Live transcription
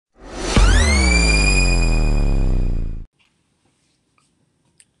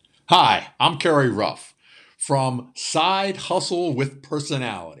Hi, I'm Kerry Ruff from Side Hustle with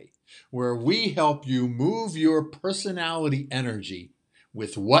Personality, where we help you move your personality energy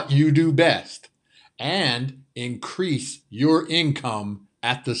with what you do best and increase your income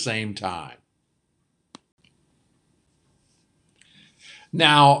at the same time.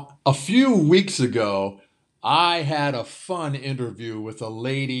 Now, a few weeks ago, I had a fun interview with a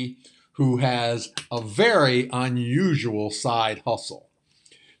lady who has a very unusual side hustle.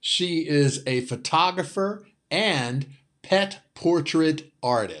 She is a photographer and pet portrait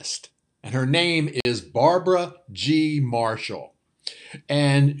artist, and her name is Barbara G. Marshall.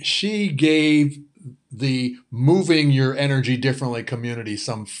 And she gave the Moving Your Energy Differently community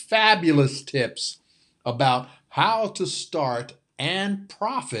some fabulous tips about how to start and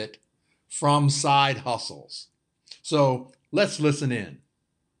profit from side hustles. So let's listen in.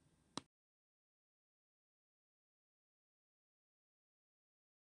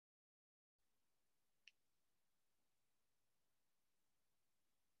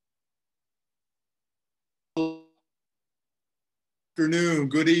 Afternoon,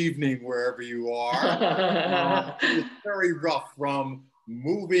 good evening, wherever you are. It's very rough from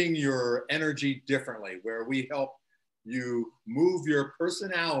Moving Your Energy Differently, where we help you move your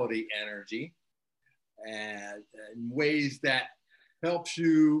personality energy and in ways that helps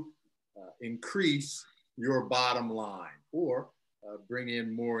you increase your bottom line or bring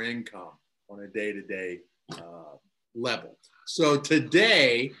in more income on a day-to-day level. So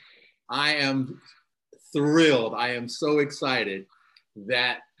today, I am thrilled. I am so excited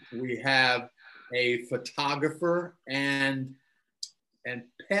that we have a photographer and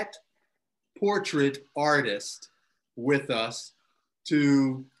pet portrait artist with us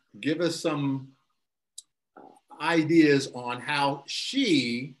to give us some ideas on how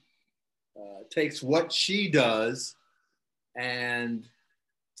she takes what she does and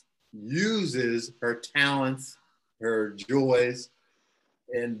uses her talents, her joys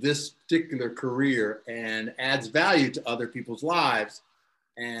in this particular career and adds value to other people's lives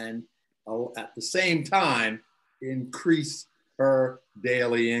and at the same time increase her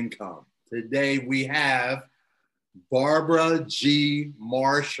daily income. Today we have Barbara G.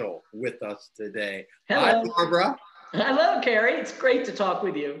 Marshall with us today. Hello. Hi, Barbara. Hello, Kerry. It's great to talk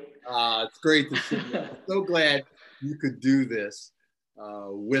with you. It's great to see you. I'm so glad you could do this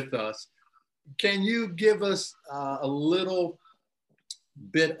with us. Can you give us a little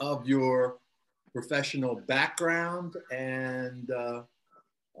bit of your professional background and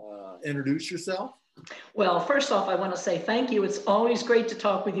introduce yourself? Well, first off, I want to say thank you. It's always great to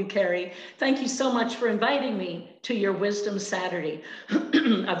talk with you, Kerry. Thank you so much for inviting me to your Wisdom Saturday.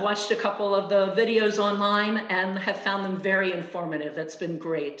 I've watched a couple of the videos online and have found them very informative. That's been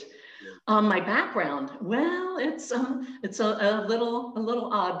great. My background, well, it's a little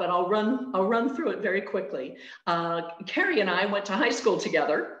odd, but I'll run through it very quickly. Kerry and I went to high school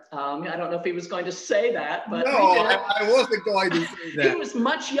together. I don't know if he was going to say that, but no, we did. I wasn't going to say that. He was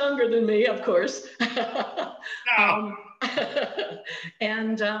much younger than me, of course.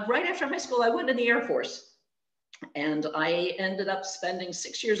 And right after high school, I went in the Air Force. And I ended up spending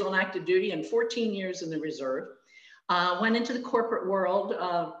 6 years on active duty and 14 years in the reserve. Went into the corporate world,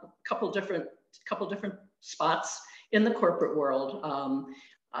 couple different spots in the corporate world,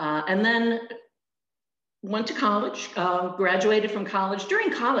 and then went to college, graduated from college.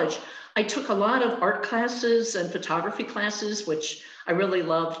 During college, I took a lot of art classes and photography classes, which I really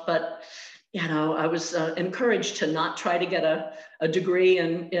loved, but you know, I was encouraged to not try to get a degree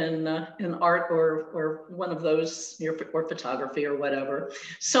in art or one of those, or photography or whatever.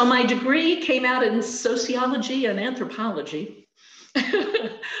 So my degree came out in sociology and anthropology,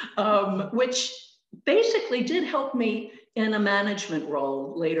 which basically did help me in a management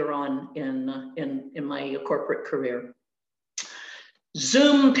role later on in my corporate career.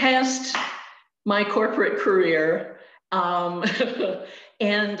 Zoom past my corporate career.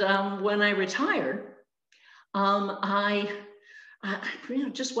 And when I retired, I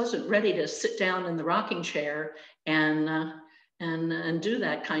just wasn't ready to sit down in the rocking chair and do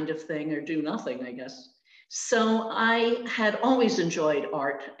that kind of thing, or do nothing, I guess. So I had always enjoyed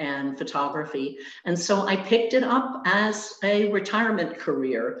art and photography, and so I picked it up as a retirement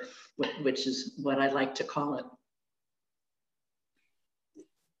career, which is what I like to call it.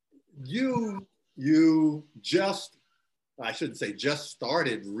 You just, I shouldn't say just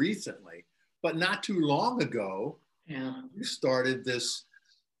started recently, but not too long ago, yeah, you started this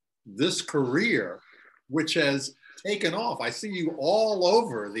career, which has taken off. I see you all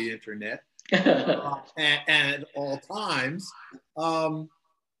over the internet and at all times. How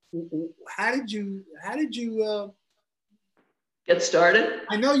did you get started?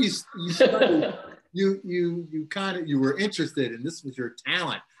 I know you studied, you were interested, and this was your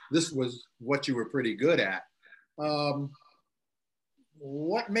talent. This was what you were pretty good at. Um,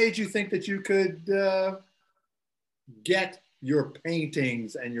 what made you think that you could get your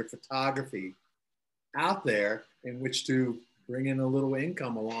paintings and your photography out there in which to bring in a little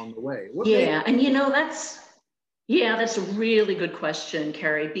income along the way? Yeah, and that's a really good question,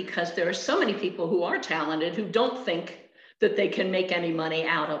 Carrie, because there are so many people who are talented who don't think that they can make any money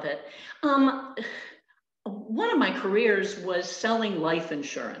out of it. One of my careers was selling life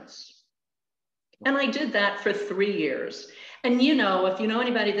insurance. And I did that for 3 years. And if you know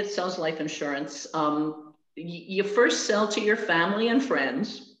anybody that sells life insurance, you first sell to your family and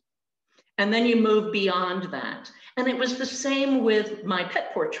friends, and then you move beyond that. And it was the same with my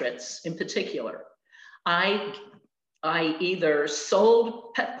pet portraits in particular. I either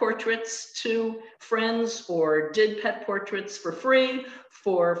sold pet portraits to friends or did pet portraits for free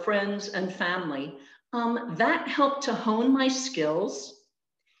for friends and family. That helped to hone my skills.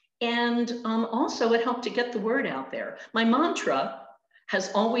 And also it helped to get the word out there. My mantra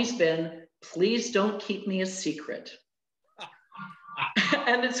has always been, please don't keep me a secret.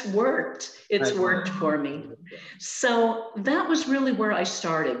 And it's worked. It's worked for me. So that was really where I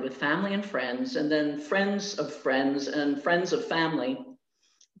started, with family and friends, and then friends of friends and friends of family.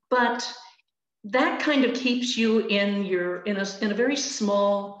 But that kind of keeps you in a very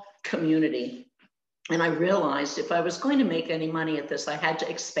small community. And I realized if I was going to make any money at this, I had to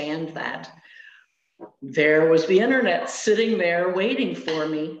expand that. There was the internet sitting there waiting for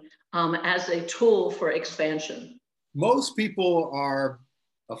me as a tool for expansion. Most people are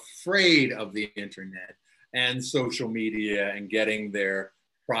afraid of the internet and social media and getting their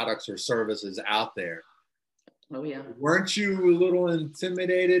products or services out there. Oh, yeah. Weren't you a little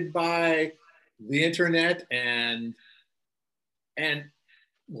intimidated by the internet? And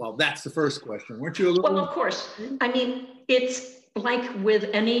well, that's the first question. Weren't you a little? Well, of course. I mean, it's like with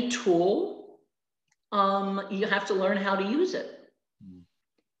any tool, you have to learn how to use it.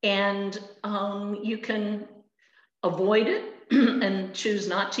 And you can avoid it and choose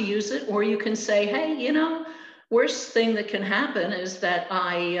not to use it, or you can say, hey, worst thing that can happen is that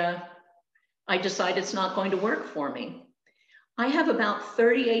I decide it's not going to work for me. I have about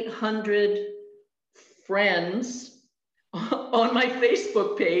 3,800 friends on my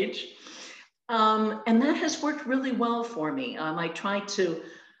Facebook page. And that has worked really well for me. I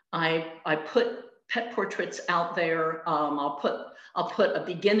put pet portraits out there. I'll put a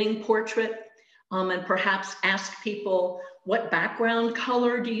beginning portrait and perhaps ask people, what background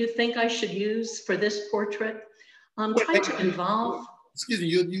color do you think I should use for this portrait? Try to involve. Excuse me,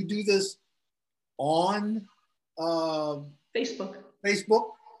 you do this on Facebook.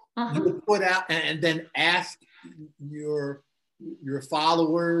 You put out and then ask your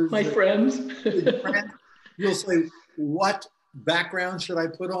followers, my friends. You'll say, what background should I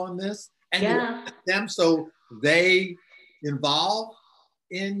put on this? And you ask them so they're involved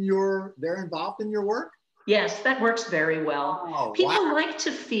in your work? Yes, that works very well. Oh, people like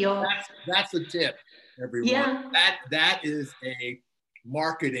to feel. That's a tip, everyone. Yeah. That is a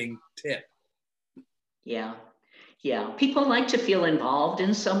marketing tip. Yeah. People like to feel involved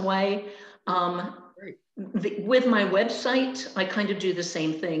in some way. With my website, I kind of do the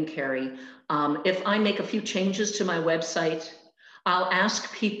same thing, Carrie. If I make a few changes to my website, I'll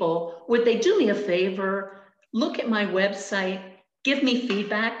ask people, would they do me a favor, look at my website, give me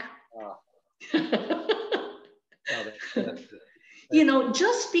feedback?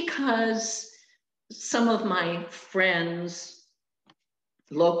 Just because some of my friends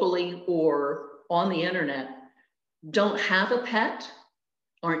locally or on the internet don't have a pet,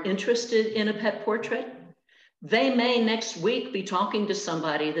 aren't interested in a pet portrait, they may next week be talking to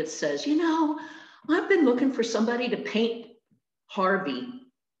somebody that says, I've been looking for somebody to paint Harvey,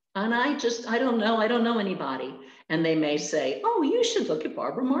 and I don't know anybody. And they may say, oh, you should look at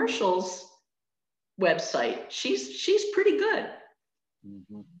Barbara Marshall's website. She's pretty good.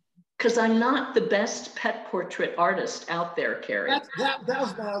 Because I'm not the best pet portrait artist out there, Carrie. That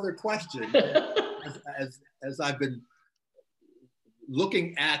was my other question. as I've been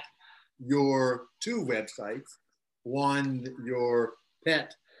looking at your two websites, one your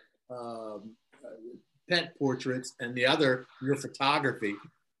pet portraits and the other your photography.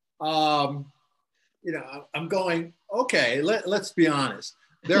 I'm going, okay, let's be honest.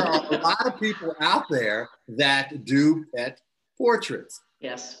 There are a lot of people out there that do pet portraits.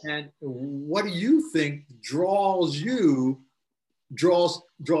 Yes. And what do you think draws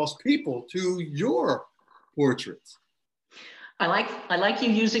people to your portraits? I like you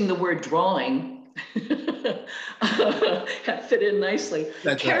using the word drawing. That fit in nicely.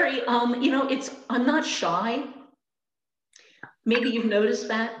 That's Carrie, you know, I'm not shy. Maybe you've noticed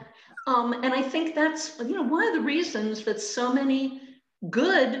that. And I think that's, you know, one of the reasons that so many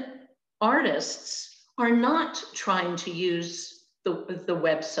good artists are not trying to use the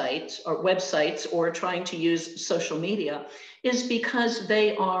websites or trying to use social media is because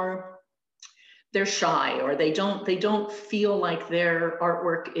they're shy, or they don't feel like their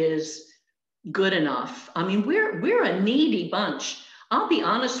artwork is good enough. I mean, we're a needy bunch. I'll be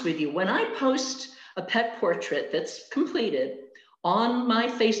honest with you, when I post a pet portrait that's completed on my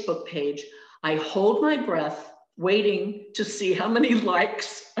Facebook page, I hold my breath waiting to see how many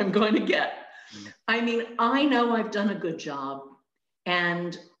likes I'm going to get. I mean, I know I've done a good job,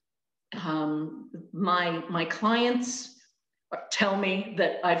 and my clients tell me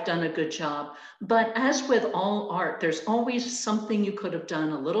that I've done a good job. But as with all art, there's always something you could have done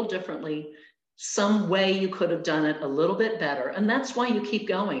a little differently, some way you could have done it a little bit better. And that's why you keep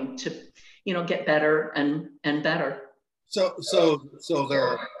going to, you know, get better and better. So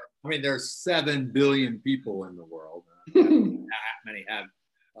there, I mean, there's 7 billion people in the world. Many have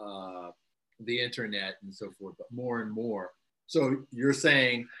the internet and so forth, but more and more. So you're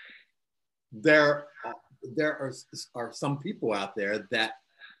saying there are some people out there that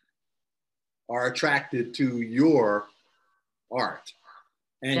are attracted to your art,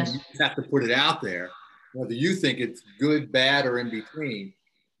 and Yes. you have to put it out there, whether you think it's good, bad, or in between.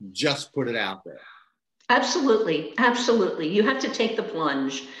 Just put it out there. Absolutely, absolutely. You have to take the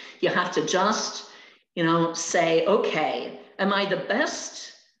plunge. You have to just, you know, say, okay, am I the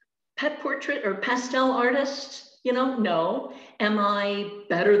best pet portrait or pastel artist? You know, no. Am I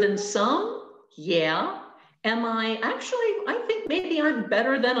better than some? Yeah. Am I actually, I think maybe I'm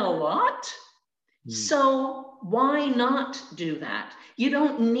better than a lot. So why not do that? You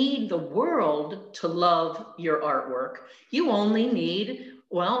don't need the world to love your artwork. You only need,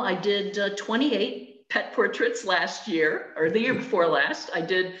 well, I did 28 pet portraits last year, or the year before last. I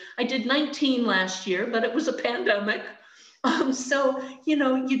did 19 last year, but it was a pandemic. So, you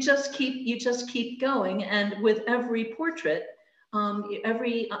know, you just keep going. And with every portrait,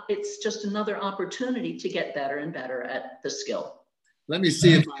 it's just another opportunity to get better and better at the skill. Let me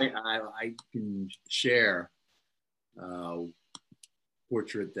see if I can share a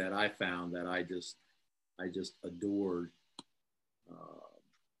portrait that I found that I just adored,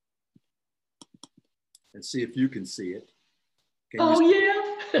 and see if you can see it. Yeah,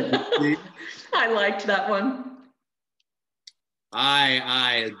 I liked that one.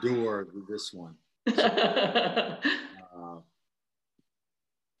 I adored this one.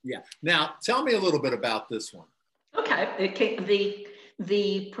 Yeah. Now, tell me a little bit about this one. Okay, it came,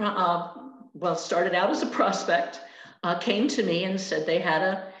 well, started out as a prospect, came to me and said they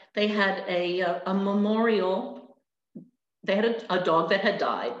had a memorial. They had a dog that had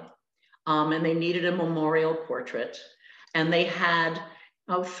died, and they needed a memorial portrait, and they had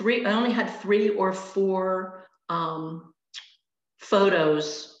I only had 3 or 4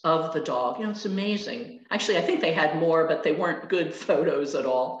 photos of the dog. You know, it's amazing. Actually, I think they had more, but they weren't good photos at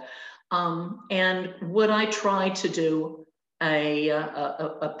all. And would I try to do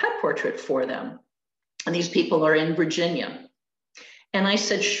a pet portrait for them? And these people are in Virginia. And I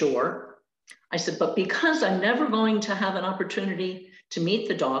said, sure. I said, but because I'm never going to have an opportunity to meet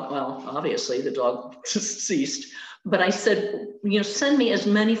the dog, well, obviously the dog deceased, but I said, you know, send me as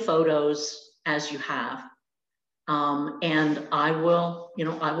many photos as you have. And I will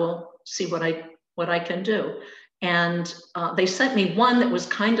see what I can do. And they sent me one that was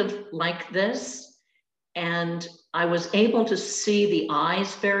kind of like this, and I was able to see the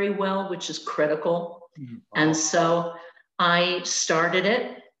eyes very well, which is critical. Mm-hmm. And so I started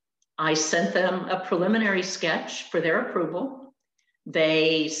it. I sent them a preliminary sketch for their approval.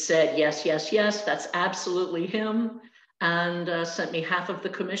 They said, yes, yes, yes, that's absolutely him, and sent me half of the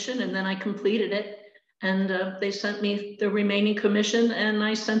commission, and then I completed it. And they sent me the remaining commission, and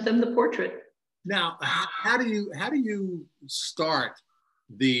I sent them the portrait. Now, how do you start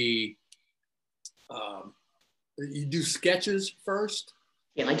the? You do sketches first?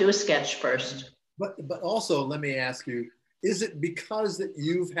 Yeah, I do a sketch first. But also, let me ask you: is it because that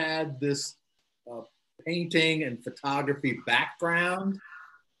you've had this painting and photography background,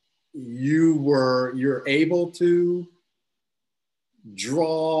 you're able to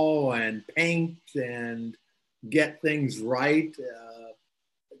draw and paint and get things right?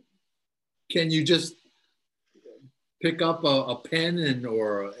 Can you just pick up a pen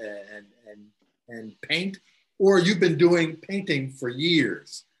and paint, or you've been doing painting for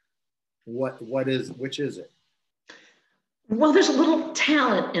years? Which is it? Well, there's a little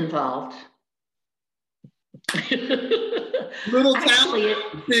talent involved. Little Actually,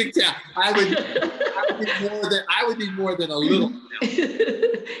 talent, big talent. I would be more than a little.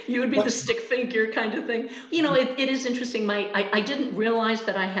 you would be the stick figure kind of thing. You know, it is interesting. I didn't realize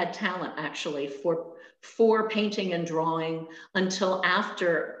that I had talent actually for painting and drawing until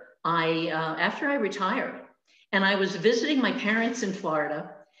after I retired. And I was visiting my parents in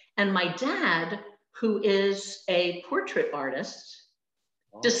Florida, and my dad, who is a portrait artist,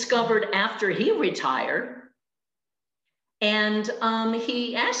 discovered after he retired. And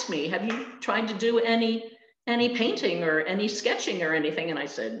he asked me, have you tried to do any painting or any sketching or anything? And I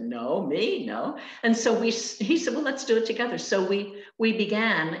said, no, no. And so he said, well, let's do it together. So we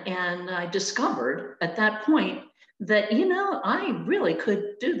began, and I discovered at that point that, you know, I really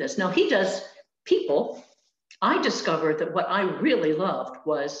could do this. Now he does people. I discovered that what I really loved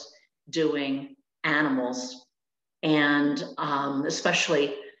was doing animals. And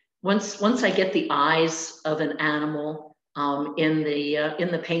especially once I get the eyes of an animal in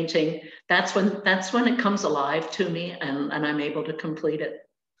the painting, that's when it comes alive to me, and I'm able to complete it.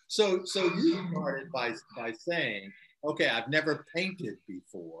 So you started by saying, okay, I've never painted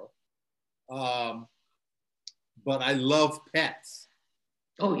before, but I love pets.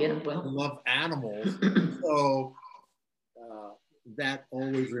 Oh yeah, well, I love animals. So that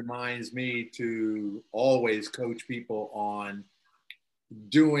always reminds me to always coach people on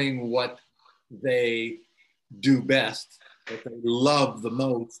doing what they do best, what they love the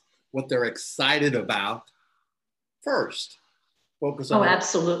most, what they're excited about first. Focus on. Oh,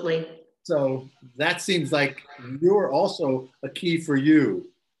 absolutely. So that seems like you're also a key for you,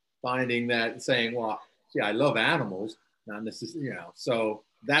 finding that, saying, well, see, I love animals, not necessarily, you know, so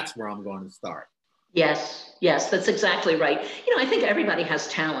that's where I'm going to start. Yes, that's exactly right. You know, I think everybody has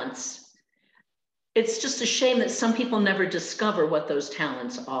talents. It's just a shame that some people never discover what those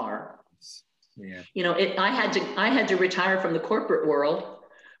talents are. Yeah. You know, I had to retire from the corporate world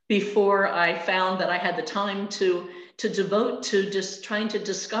before I found that I had the time to devote to just trying to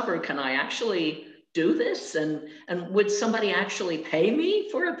discover, can I actually do this? And would somebody actually pay me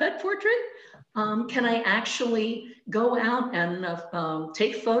for a pet portrait? Can I actually go out and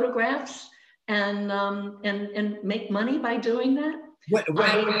take photographs and make money by doing that?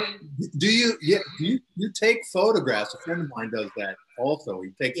 Do you take photographs? A friend of mine does that also.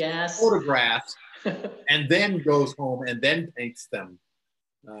 He takes photographs and then goes home and then paints them.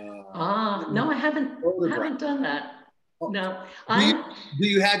 No, I haven't done that. No. Do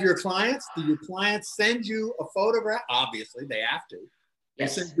you have your clients? Do your clients send you a photograph? Obviously, they have to. They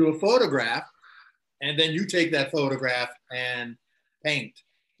send you a photograph, and then you take that photograph and paint.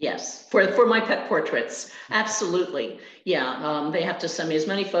 Yes, for my pet portraits, absolutely. Yeah, they have to send me as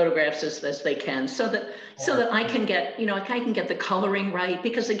many photographs as they can, so that I can get, you know, I can get the coloring right.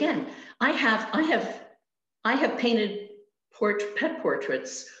 Because again, I have painted pet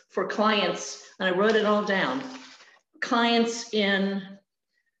portraits for clients, and I wrote it all down. Clients in,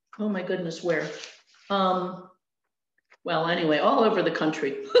 oh my goodness, where? Well, anyway, all over the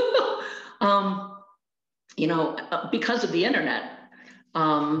country. You know, because of the internet.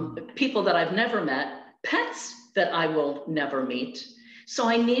 People that I've never met, pets that I will never meet. So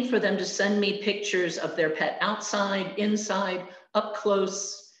I need for them to send me pictures of their pet outside, inside, up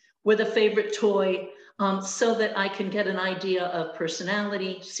close, with a favorite toy, so that I can get an idea of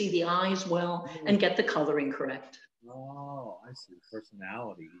personality, see the eyes well, and get the coloring correct. Oh, I see.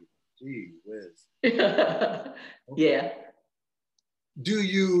 Personality. Gee whiz. Yeah.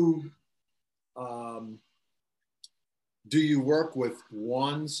 Do you work with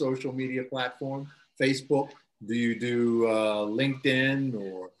one social media platform, Facebook? Do you do LinkedIn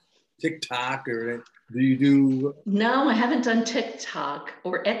or TikTok, or do you do? No, I haven't done TikTok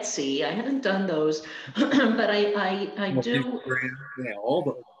or Etsy. I haven't done those, but I do. Instagram, yeah, all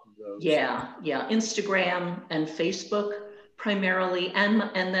those. Yeah, Instagram and Facebook primarily, and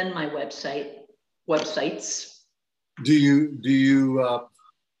then my websites. Do you?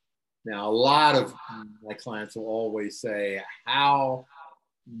 Now, a lot of my clients will always say, how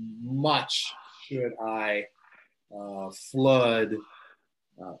much should I flood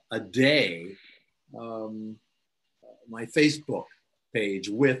a day my Facebook page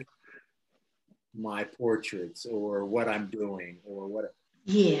with my portraits or what I'm doing or what?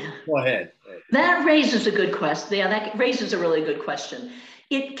 Yeah. Go ahead. That raises a good question. Yeah, that raises a really good question.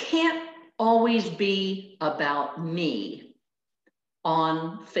 It can't always be about me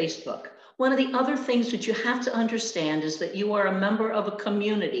on Facebook. One of the other things that you have to understand is that you are a member of a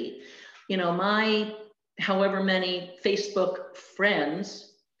community. You know, my however many Facebook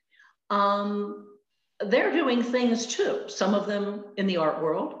friends, they're doing things too. Some of them in the art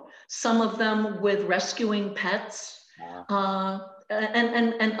world, some of them with rescuing pets, and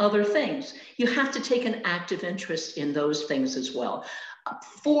other things. You have to take an active interest in those things as well.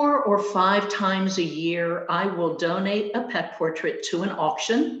 4 or 5 times a year, I will donate a pet portrait to an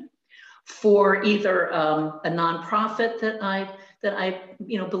auction for either a nonprofit that I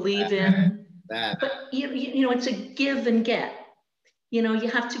believe in. But it's a give and get. You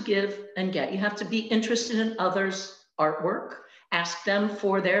have to give and get. You have to be interested in others' artwork, ask them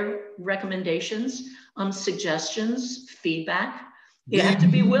for their recommendations, suggestions, feedback. You have to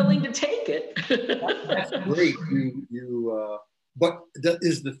be willing to take it. That's great. But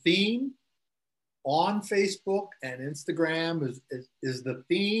is the theme on Facebook and Instagram, is the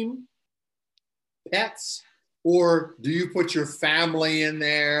theme pets, or do you put your family in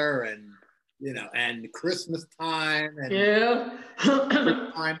there and and Christmas time and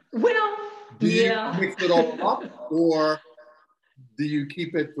time? Well, do you mix it all up, or do you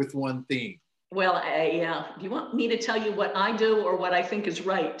keep it with one theme? Well, do you want me to tell you what I do or what I think is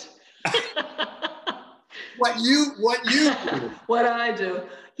right? What you do. What I do.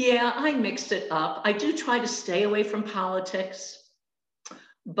 Yeah, I mixed it up. I do try to stay away from politics,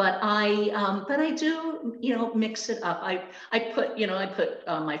 but I do, mix it up. I put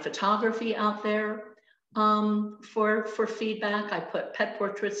my photography out there for feedback. I put pet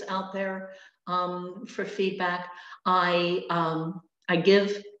portraits out there for feedback. I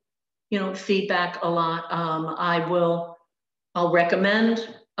give feedback a lot. I'll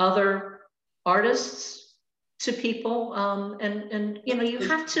recommend other artists to people, and you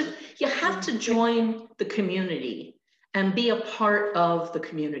have to join the community and be a part of the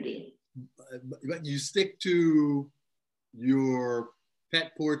community. But you stick to your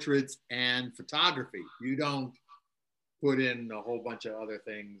pet portraits and photography. You don't put in a whole bunch of other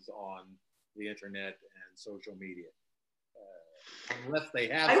things on the internet and social media. Unless they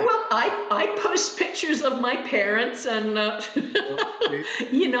have. I post pictures of my parents, and and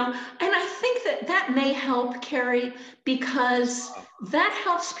I think that may help, Kerry, because that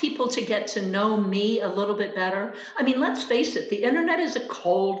helps people to get to know me a little bit better. I mean, let's face it, the internet is a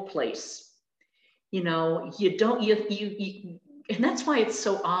cold place. And that's why it's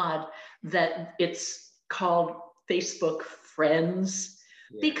so odd that it's called Facebook Friends.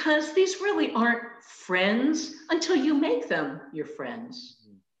 Yeah. Because these really aren't friends until you make them your friends.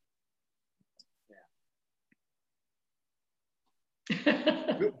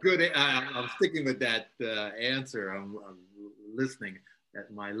 Yeah. Good. I'm sticking with that answer. I'm listening.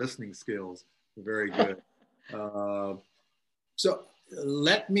 My listening skills are very good. So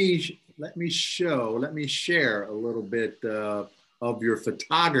let me share a little bit of your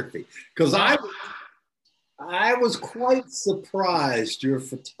photography, because I was quite surprised. Your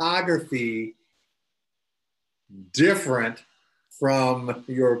photography different from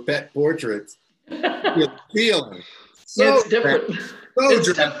your pet portraits. Your feeling. So it's different.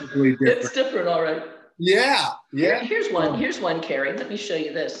 Drastically different. It's different, all right. Yeah. Here's one, Kerry. Let me show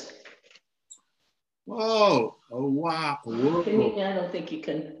you this. Whoa! Oh wow! Whoa. I don't think you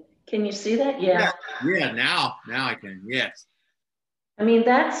can. Can you see that? Yeah. Yeah. Now I can. Yes. I mean,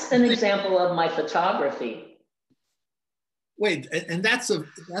 that's an example of my photography. Wait, and that's a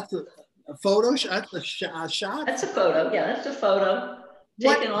photo shot? That's a shot? That's a photo. Yeah, that's a photo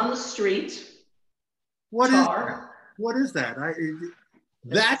taken on the street. What is that?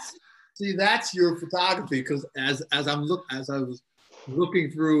 That's your photography, because as I was looking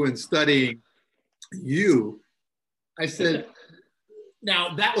through and studying you, I said,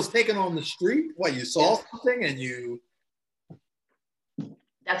 now that was taken on the street? What, you saw something and you?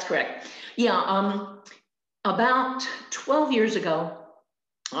 That's correct. Yeah. About 12 years ago,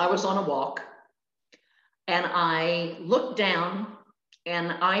 I was on a walk and I looked down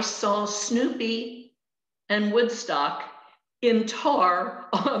and I saw Snoopy and Woodstock in tar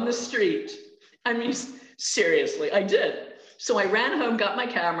on the street. I mean, seriously, I did. So I ran home, got my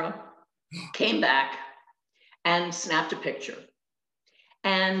camera, came back and snapped a picture.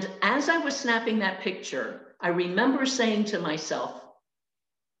 And as I was snapping that picture, I remember saying to myself,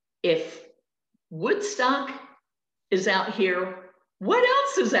 if Woodstock is out here, what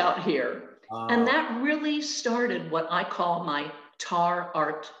else is out here? And that really started what I call my tar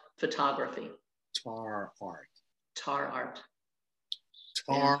art photography. Tar art. Tar art.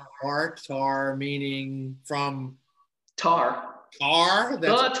 Tar art, tar meaning from? Tar. Tar?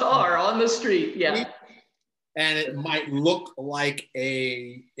 The tar on the street, yeah. And it might look like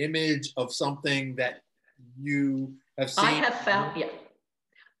a image of something that you have seen.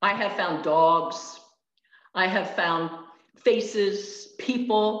 I have found dogs. I have found faces,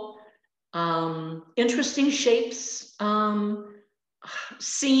 people, interesting shapes,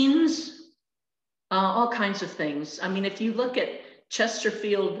 scenes, all kinds of things. I mean, if you look at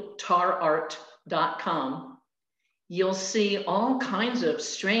chesterfieldtarart.com, you'll see all kinds of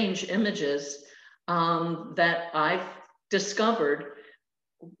strange images that I've discovered.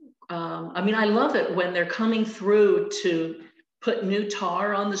 I mean, I love it when they're coming through to put new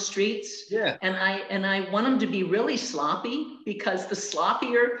tar on the streets. Yeah. And I want them to be really sloppy, because the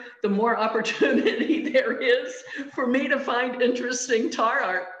sloppier, the more opportunity there is for me to find interesting tar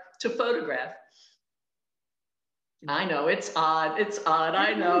art to photograph. I know, it's odd. It's odd,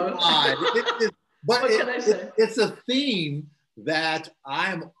 I know. But what can I say? It's a theme that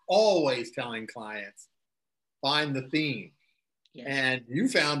I'm always telling clients, find the theme. Yes. And you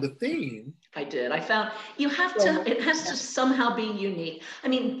found the theme. I did. I found you have to, it has to somehow be unique. I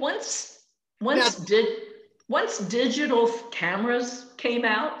mean, once digital cameras came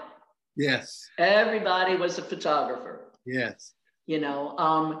out, yes, everybody was a photographer. Yes. You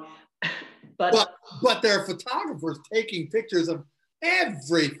know, but there are photographers taking pictures of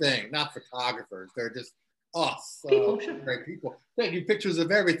everything. Not photographers. They're just us. People, people taking pictures of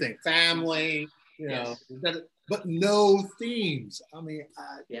everything. Family, you know, but no themes. I mean,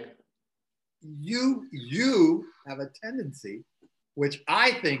 you have a tendency, which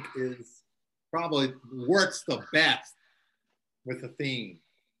I think is probably works the best with a theme.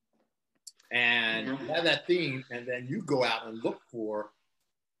 And you have that theme, and then you go out and look for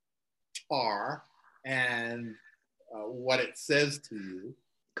tar and what it says to you.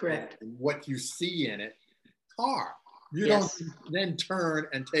 Correct. And what you see in it, tar. You don't then turn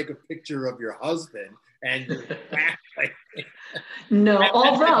and take a picture of your husband and your family. No,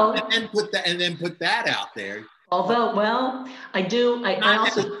 although and then put that out there. Although, well, I do. I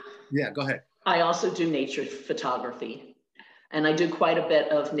also. Yeah, go ahead. I also do nature photography, and I do quite a bit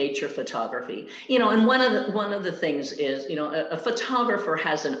of nature photography. You know, and one of the things is, you know, a photographer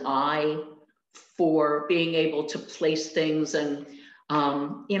has an eye for being able to place things, and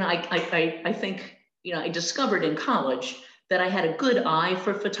you know, I think, you know, I discovered in college that I had a good eye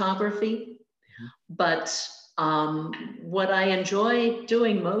for photography, but what I enjoy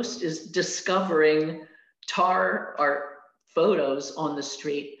doing most is discovering tar art photos on the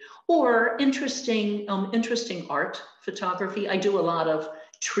street, or interesting art photography. I do a lot of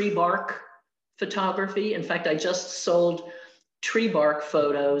tree bark photography. In fact, I just sold tree bark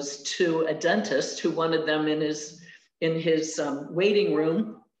photos to a dentist who wanted them in his waiting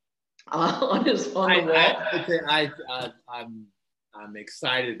room on the wall. I'm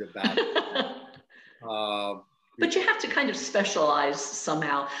excited about it. But you have to kind of specialize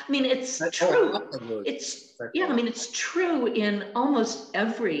somehow. I mean, it's true. I mean, it's true in almost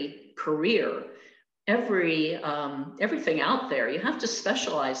every career, everything out there. You have to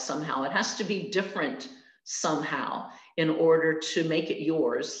specialize somehow. It has to be different somehow in order to make it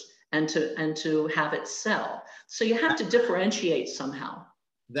yours and to have it sell. So you have to differentiate somehow.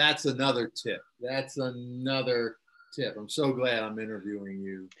 That's another tip. I'm so glad I'm interviewing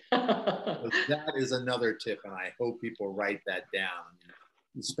you. That is another tip, and I hope people write that down.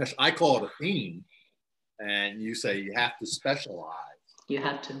 I call it a theme, and you say you have to specialize. You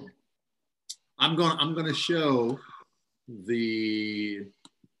have to. I'm going to show the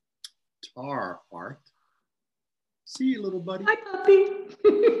tar art. See you, little buddy. Hi, puppy.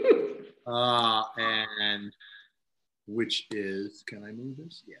 And which is, can I move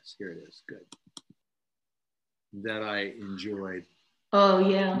this? Yes, here it is. Good. That I enjoyed. Oh,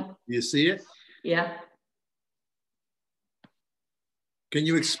 yeah. You see it? Yeah. Can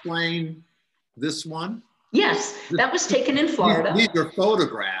you explain this one? Yes, that was taken in Florida. These are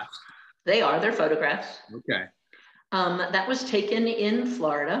photographs. They're photographs. Okay. That was taken in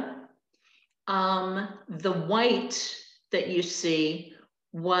Florida. The white that you see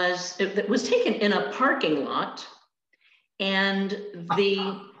was taken in a parking lot, and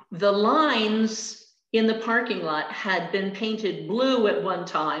the lines in the parking lot had been painted blue at one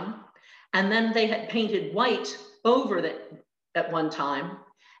time, and then they had painted white over that at one time.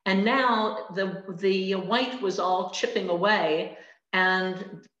 And now the white was all chipping away.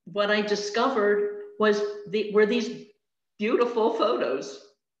 And what I discovered were these beautiful photos.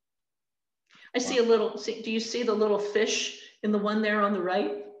 I see a little, do you see the little fish in the one there on the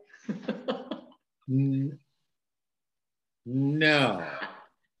right? No.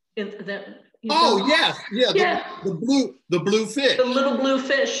 Oh, yes. Yeah. The blue fish. The little blue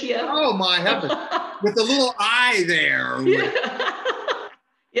fish, yeah. Oh, my heavens. With the little eye there. Yeah.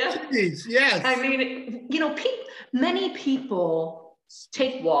 Jeez, yes. I mean, you know, many people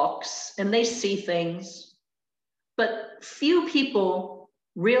take walks and they see things, but few people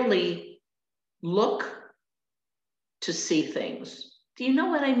really look to see things. Do you know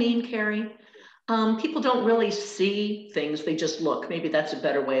what I mean, Carrie? People don't really see things, they just look. Maybe that's a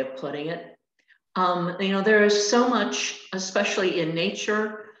better way of putting it. There is so much, especially in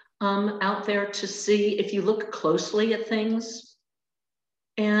nature, out there to see if you look closely at things.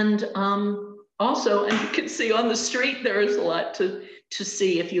 And also, and you can see on the street, there is a lot to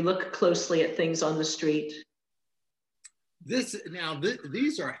see if you look closely at things on the street.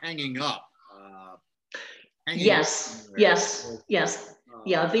 These are hanging up. Yes.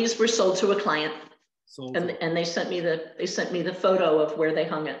 Yeah, these were sold to a client, and they sent me the photo of where they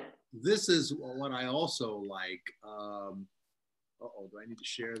hung it. This is what I also like. Do I need to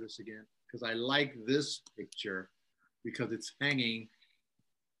share this again? Because I like this picture because it's hanging.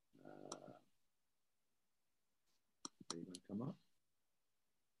 Are you going to come up?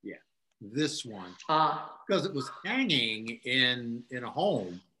 Yeah, this one. Because it was hanging in a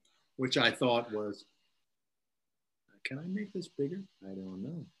home, which I thought was. Can I make this bigger? I don't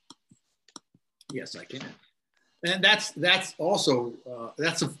know. Yes, I can. And that's also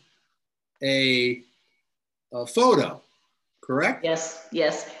that's a photo, correct?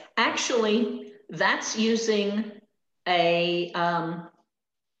 Yes. Actually, that's using a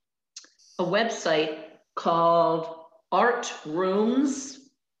website called Art Rooms,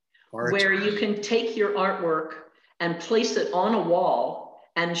 where you can take your artwork and place it on a wall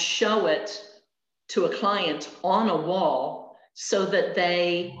and show it to a client on a wall, so that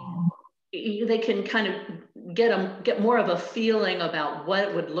they can kind of get more of a feeling about what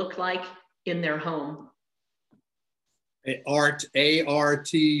it would look like in their home.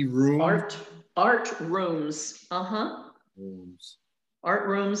 A-R-T room? Art Rooms. Rooms.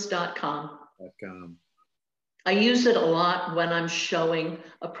 Artrooms.com. I use it a lot when I'm showing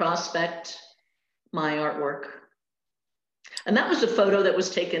a prospect my artwork. And that was a photo that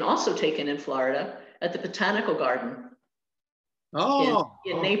was also taken in Florida at the Botanical Garden.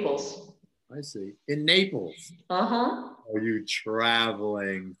 In Naples. I see. In Naples. Are you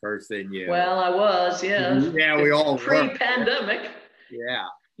traveling first thing? Yeah. Well, I was, yeah. Yeah, we all pre-pandemic. Yeah.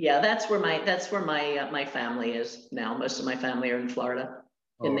 Yeah, that's where my family is now. Most of my family are in Florida,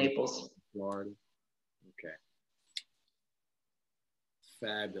 in Naples. Florida. Okay.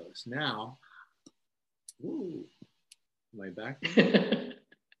 Fabulous. Now, am I back?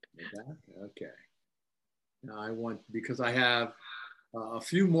 Okay. Now because I have a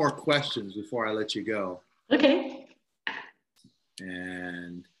few more questions before I let you go. Okay.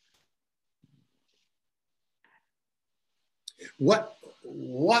 And what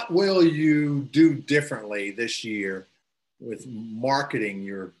will you do differently this year with marketing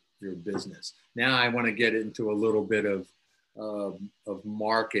your business? Now I want to get into a little bit of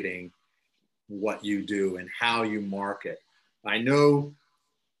marketing, what you do and how you market. I know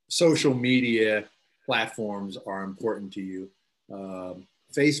social media platforms are important to you.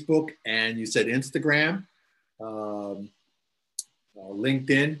 Facebook, and you said Instagram,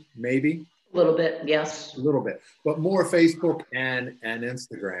 LinkedIn, maybe? A little bit, yes. A little bit, but more Facebook and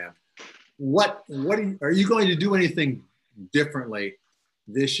Instagram. Are you going to do anything differently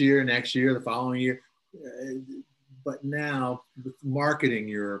this year, next year, the following year? But now with marketing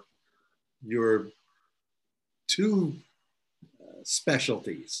your two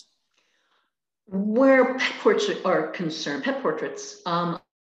specialties. Where pet portraits are concerned, I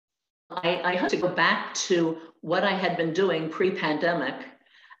hope to go back to what I had been doing pre-pandemic,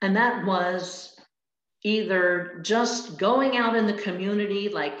 and that was either just going out in the community,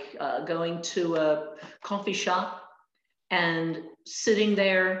 like going to a coffee shop and sitting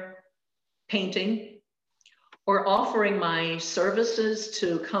there painting, or offering my services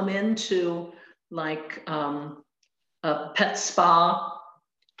to come into like a pet spa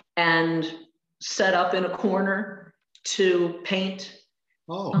and set up in a corner to paint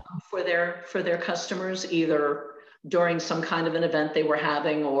for their customers, either during some kind of an event they were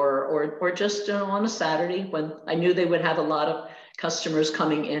having, or just on a Saturday when I knew they would have a lot of customers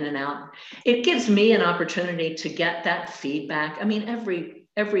coming in and out. It gives me an opportunity to get that feedback. I mean, every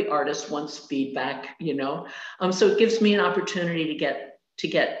artist wants feedback, so it gives me an opportunity to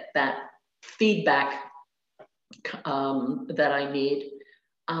get that feedback that I need.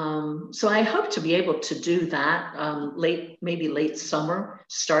 So I hope to be able to do that maybe late summer,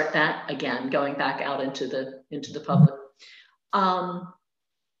 start that again, going back out into the public. I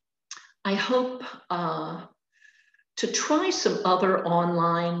hope to try some other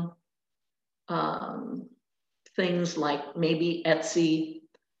online things, like maybe Etsy,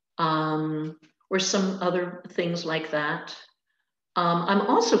 or some other things like that. I'm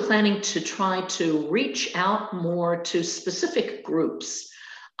also planning to try to reach out more to specific groups.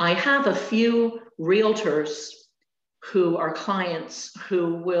 I have a few realtors who are clients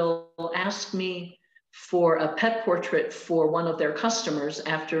who will ask me for a pet portrait for one of their customers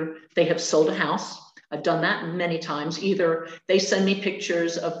after they have sold a house. I've done that many times. Either they send me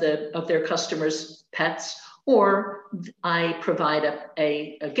pictures of their customers' pets, or I provide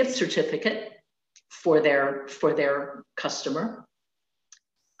a gift certificate for their customer.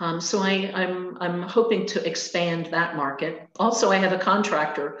 So I'm hoping to expand that market. Also, I have a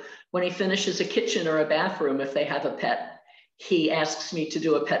contractor, when he finishes a kitchen or a bathroom, if they have a pet, he asks me to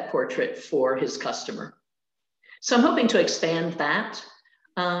do a pet portrait for his customer. So I'm hoping to expand that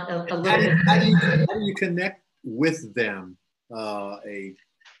a little bit. How do you connect with them? Well,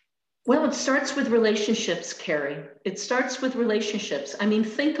 it starts with relationships, Carrie. It starts with relationships. I mean,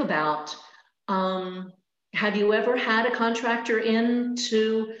 think about, have you ever had a contractor in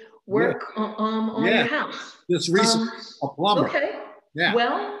to work on your house? Just recently, a plumber. Okay. Yeah.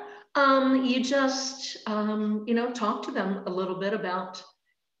 Well, you just, talk to them a little bit about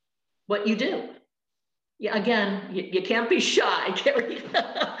what you do. Yeah, again, you can't be shy, Carrie.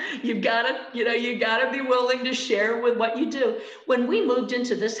 You've got to be willing to share with what you do. When we moved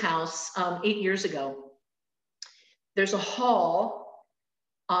into this house 8 years ago, there's a hall,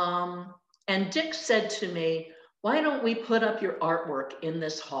 and Dick said to me, why don't we put up your artwork in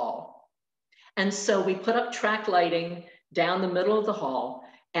this hall? And so we put up track lighting down the middle of the hall,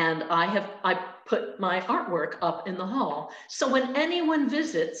 and I put my artwork up in the hall. So when anyone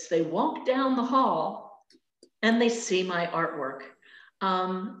visits, they walk down the hall and they see my artwork.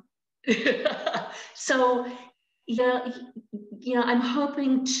 So I'm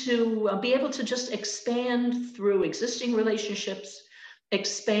hoping to be able to just expand through existing relationships,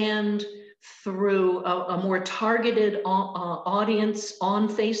 expand through a more targeted audience on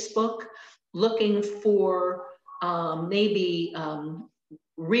Facebook, looking for maybe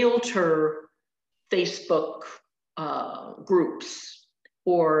realtor Facebook groups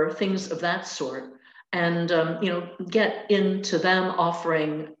or things of that sort. And get into them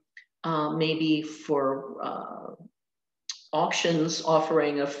offering maybe for auctions,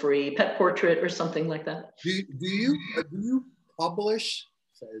 offering a free pet portrait or something like that. Do you publish?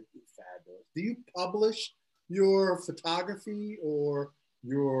 Do you publish your photography or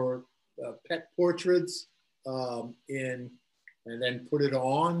your pet portraits and then put it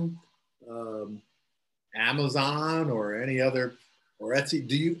on Amazon or any other, or Etsy?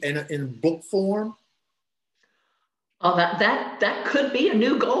 Do you in book form? Oh, that could be a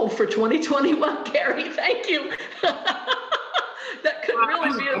new goal for 2021, Carrie. Thank you. That could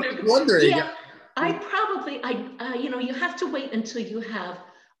really be a new goal. Wondering. Yeah, you have to wait until you have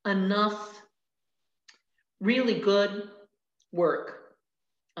enough really good work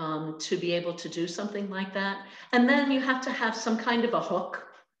to be able to do something like that. And then you have to have some kind of a hook.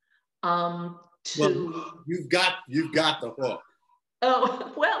 Well, you've got the hook.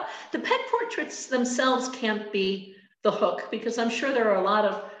 Oh, well, the pet portraits themselves can't be the hook, because I'm sure there are a lot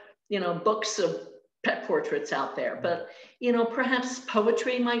of, books of pet portraits out there, but, perhaps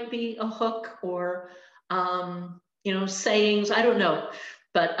poetry might be a hook, or, sayings, I don't know,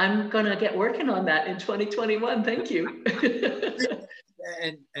 but I'm going to get working on that in 2021. Thank you.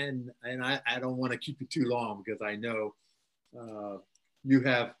 and I don't want to keep you too long, because I know you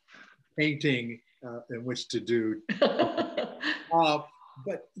have painting in which to do.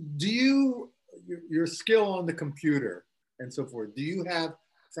 But do your skill on the computer and so forth, do you have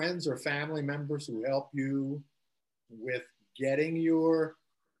friends or family members who help you with getting your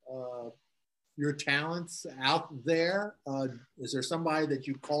talents out there? Is there somebody that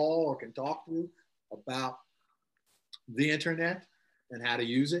you call or can talk to about the internet and how to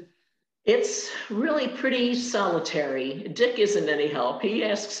use it? It's really pretty solitary. Dick isn't any help. He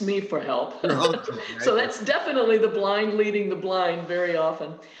asks me for help. So that's definitely the blind leading the blind very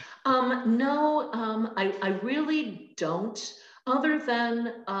often. No, I really don't, other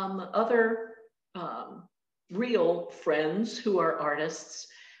than other real friends who are artists,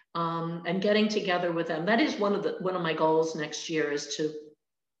 and getting together with them. That is one of my goals next year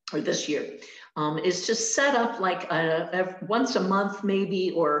this year, is to set up like once a month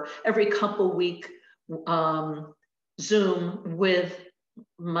maybe, or every couple week Zoom with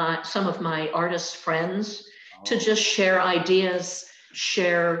some of my artist friends to just share ideas,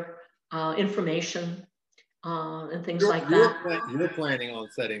 share information, and things like that. You're planning on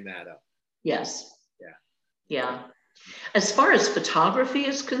setting that up? Yes. Yeah. Yeah. As far as photography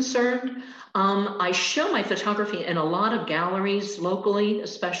is concerned, I show my photography in a lot of galleries locally,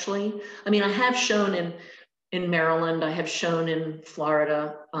 especially. I mean, I have shown in Maryland, I have shown in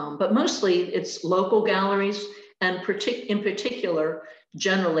Florida, but mostly it's local galleries, and in particular,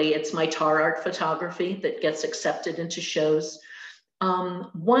 Generally, it's my tar art photography that gets accepted into shows.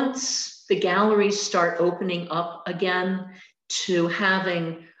 Once the galleries start opening up again to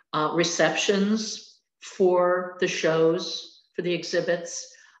having receptions for the shows, for the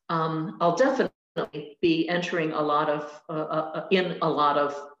exhibits, I'll definitely be entering a lot of, in a lot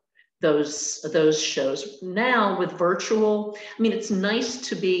of those shows. Now with virtual, I mean, it's nice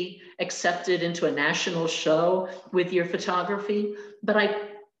to be accepted into a national show with your photography, but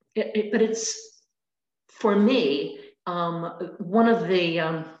it's, for me, one of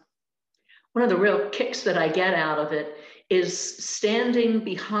the real kicks that I get out of it is standing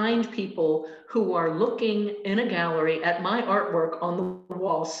behind people who are looking in a gallery at my artwork on the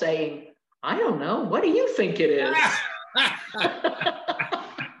wall saying, I don't know, what do you think it is?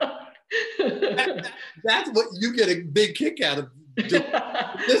 That's what you get a big kick out of.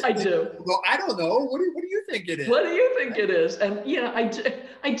 I do. Well, I don't know. What do you think it is? What do you think it is? And yeah,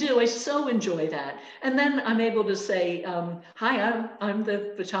 I do. I so enjoy that. And then I'm able to say, "Hi, I'm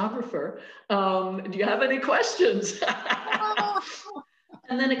the photographer. Do you have any questions?"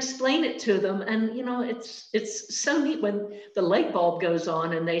 And then explain it to them. And you know, it's so neat when the light bulb goes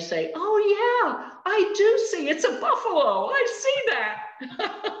on and they say, "Oh yeah, I do see. It's a buffalo. I see that."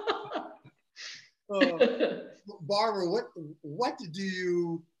 Barbara, what do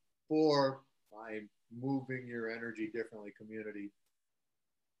you, for by moving your energy differently community,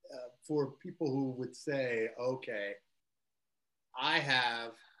 for people who would say, okay, I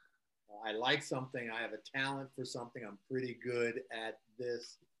like something, I have a talent for something, I'm pretty good at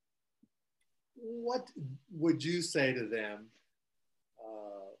this. What would you say to them,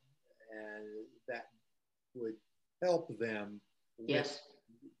 and that would help them with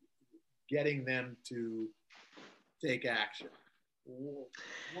getting them to take action? What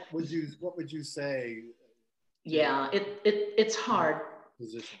would you say? Yeah, it's hard.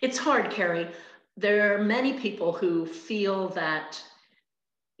 It's hard, Carrie. There are many people who feel that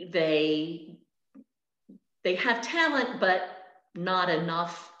they have talent, but not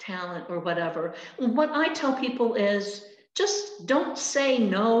enough talent or whatever. What I tell people is just don't say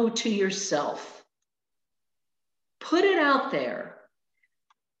no to yourself. Put it out there.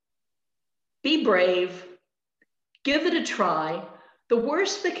 Be brave. Give it a try. The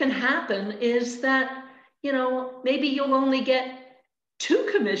worst that can happen is that, you know, maybe you'll only get 2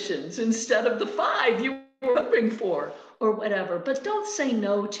 commissions instead of the 5 you were hoping for or whatever. But don't say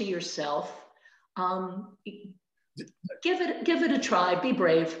no to yourself. Give it a try. Be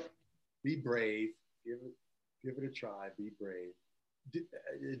brave. Be brave. Give it a try. Be brave.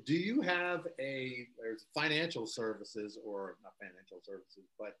 Do you have there's financial services, or not financial services,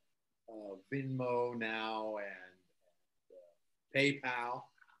 but Venmo now and PayPal?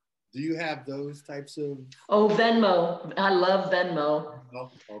 Do you have those types of? Oh, Venmo. I love Venmo.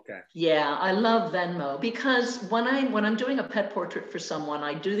 Oh, okay. Yeah, I love Venmo because when I'm doing a pet portrait for someone,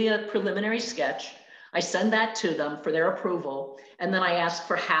 I do the preliminary sketch. I send that to them for their approval, and then I ask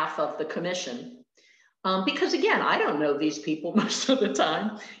for half of the commission. Because again, I don't know these people most of the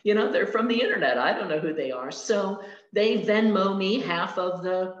time. You know, they're from the internet. I don't know who they are. So they Venmo me half of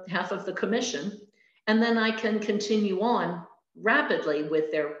the commission, and then I can continue on rapidly with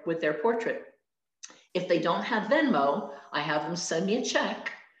their portrait. If they don't have Venmo, I have them send me a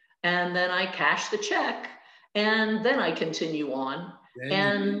check, and then I cash the check, and then I continue on.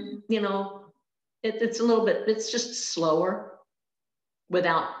 And you know, it's a little bit, it's just slower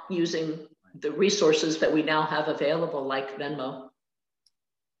without using the resources that we now have available, like Venmo.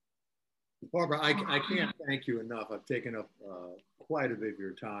 Barbara, I can't thank you enough. I've taken up quite a bit of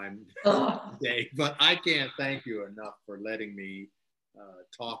your time today, but I can't thank you enough for letting me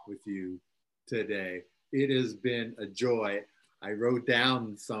talk with you today. It has been a joy. I wrote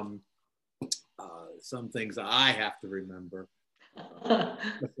down some things I have to remember,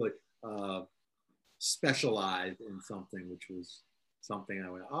 especially specialize in something, which was something I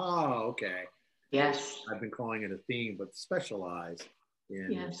went, oh, okay. Yes. I've been calling it a theme, but specialize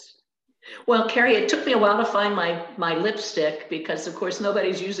in. Yes. Well, Carrie, it took me a while to find my lipstick because, of course,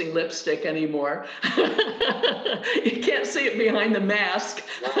 nobody's using lipstick anymore. You can't see it behind the mask,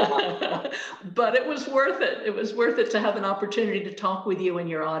 but it was worth it. It was worth it to have an opportunity to talk with you and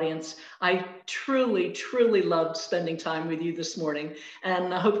your audience. I truly, truly loved spending time with you this morning,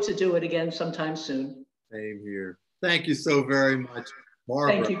 and I hope to do it again sometime soon. Same here. Thank you so very much,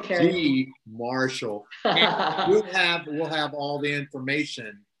 Barbara. Thank you, Carrie. G. Marshall. We'll have all the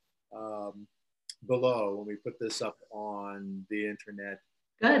information below when we put this up on the internet.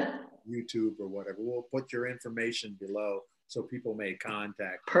 Good. YouTube or whatever. We'll put your information below so people may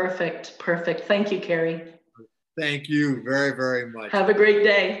contact you. Perfect. Perfect. Thank you, Carrie. Thank you very, very much. Have a great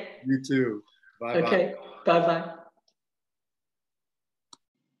day. You too. Bye-bye. Okay, bye-bye.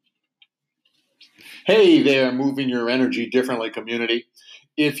 Hey there, Moving Your Energy Differently community.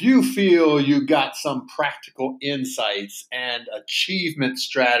 If you feel you got some practical insights and achievement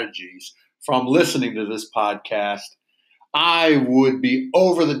strategies from listening to this podcast, I would be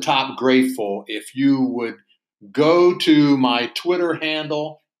over the top grateful if you would go to my Twitter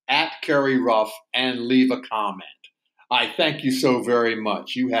handle @KerryRuff and leave a comment. I thank you so very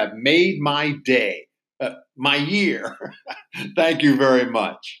much. You have made my day, my year. Thank you very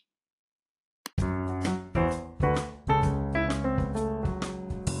much.